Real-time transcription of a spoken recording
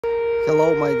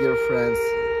Hello, my dear friends.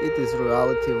 It is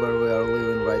reality where we are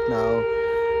living right now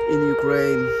in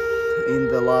Ukraine in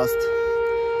the last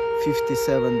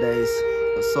 57 days.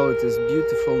 So it is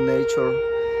beautiful nature,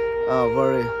 a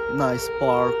very nice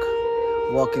park,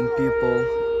 walking people,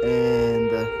 and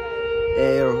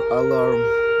air alarm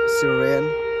siren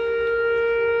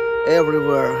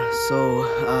everywhere. So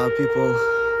people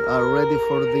are ready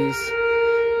for this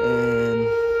and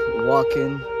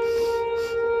walking.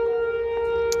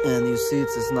 And you see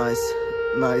it's this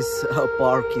nice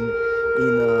park in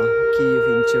Kiev,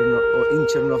 in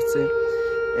Chernovtsi.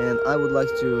 And I would like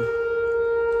to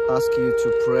ask you to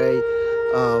pray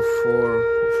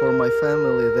for my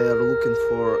family. They are looking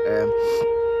for an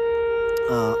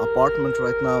apartment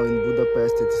right now in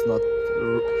Budapest. It's not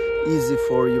easy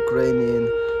for Ukrainian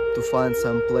to find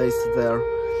some place there.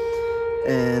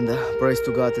 And praise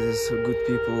to God, it is good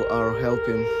people are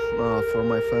helping for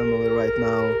my family right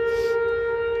now.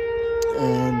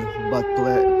 But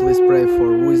please pray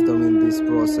for wisdom in this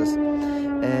process.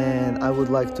 And I would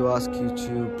like to ask you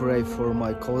to pray for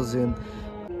my cousin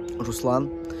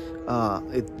Ruslan.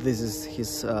 This is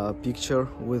his picture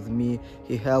with me.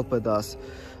 He helped us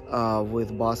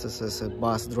with buses as a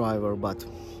bus driver, but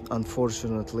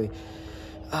unfortunately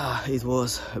it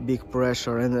was big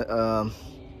pressure and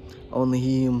on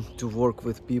him to work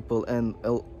with people, and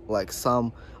like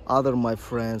some other my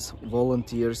friends,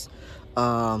 volunteers,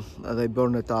 they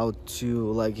burned it out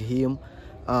too, like him,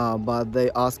 but they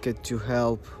asked to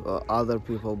help other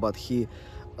people, but he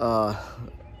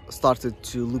started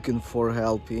to looking for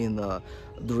help in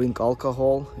drink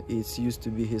alcohol. It used to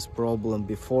be his problem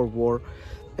before war,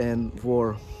 and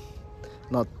war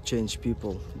not change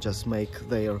people, just make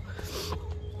their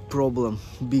problem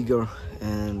bigger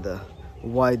and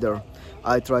wider.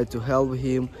 I tried to help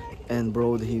him and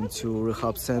brought him to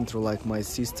rehab center like my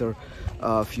sister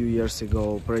a few years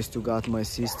ago. Praise to God, my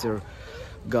sister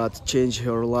God changed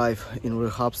her life in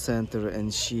rehab center,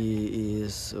 and she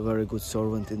is a very good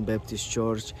servant in Baptist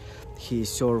church. He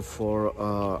served for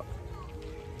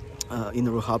in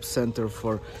rehab center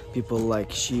for people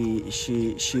like she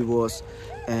was,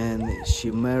 and she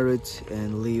married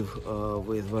and live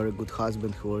with very good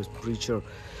husband who was preacher,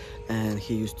 and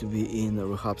he used to be in a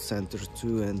rehab center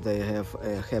too, and they have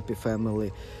a happy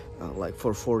family like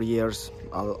for 4 years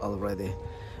already,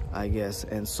 I guess.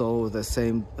 And so the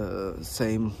same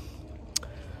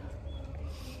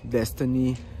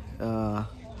destiny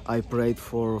I prayed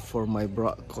for my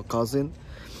cousin,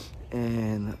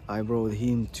 and I brought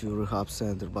him to rehab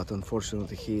center, but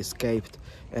unfortunately he escaped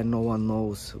and no one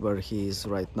knows where he is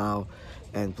right now.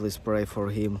 And please pray for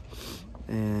him.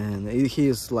 And he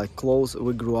is like close,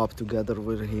 we grew up together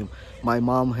with him. My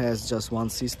mom has just one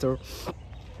sister,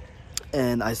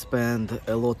 and I spent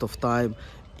a lot of time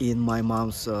in my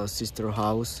mom's sister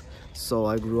house. So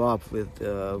I grew up with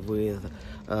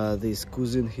this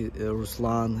cousin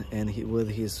Ruslan, and with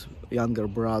his younger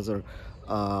brother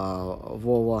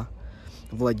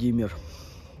Vladimir,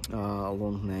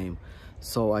 long name.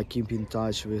 So I keep in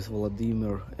touch with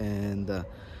Vladimir and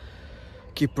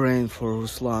keep praying for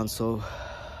Ruslan. So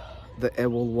the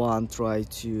evil one tried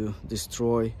to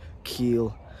destroy,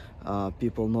 kill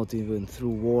people, not even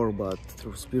through war but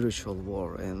through spiritual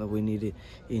war, and we need it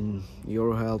in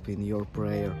your help, in your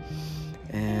prayer.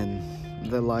 And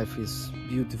the life is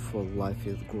beautiful, life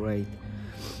is great.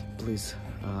 Please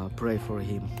pray for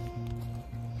him.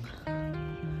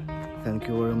 Thank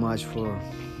you very much for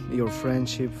your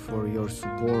friendship, for your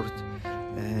support,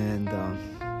 and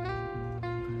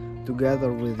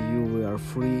together with you we are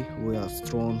free, we are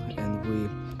strong, and we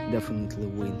definitely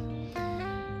win.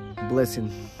 Blessing,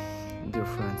 dear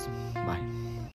friends. Bye.